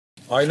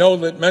I know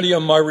that many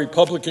of my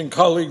Republican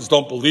colleagues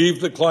don't believe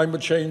that climate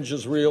change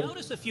is real.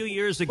 Notice a few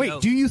years ago.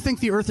 Wait, do you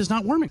think the Earth is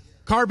not warming?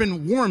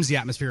 Carbon warms the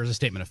atmosphere as a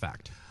statement of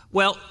fact.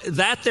 Well,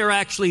 they're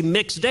actually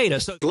mixed data.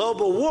 So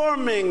global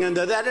warming and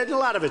a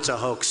lot of it's a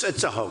hoax.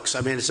 It's a hoax.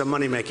 I mean, it's a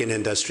money-making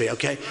industry,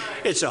 okay?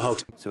 It's a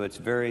hoax. So it's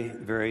very,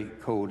 very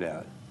cold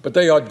out. But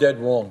they are dead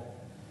wrong.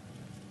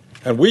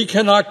 And we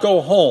cannot go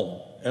home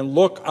and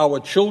look our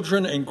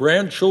children and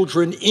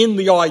grandchildren in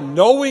the eye,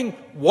 knowing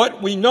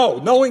what we know,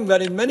 knowing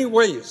that in many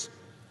ways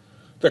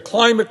the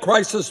climate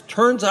crisis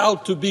turns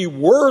out to be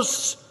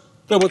worse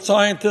than what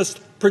scientists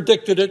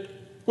predicted it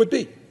would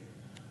be.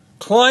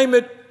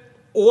 Climate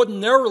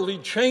ordinarily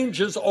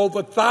changes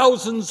over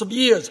thousands of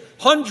years,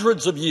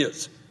 hundreds of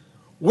years.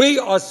 We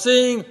are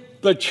seeing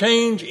the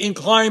change in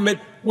climate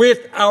with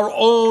our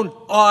own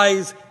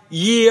eyes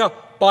year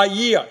by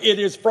year. It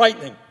is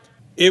frightening.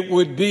 It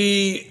would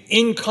be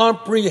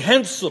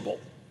incomprehensible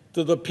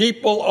to the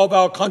people of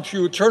our country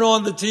who turn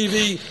on the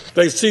TV,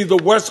 they see the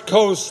West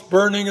Coast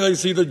burning, they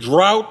see the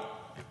drought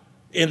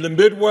in the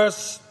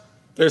Midwest,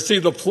 they see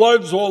the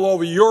floods all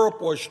over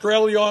Europe,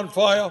 Australia on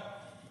fire.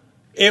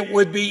 It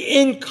would be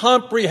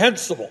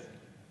incomprehensible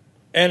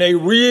and a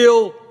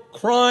real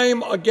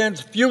crime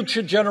against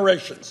future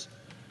generations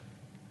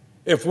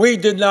if we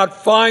did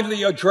not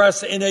finally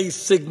address in a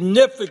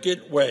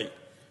significant way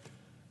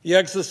the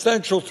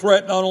existential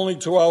threat not only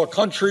to our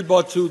country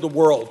but to the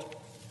world.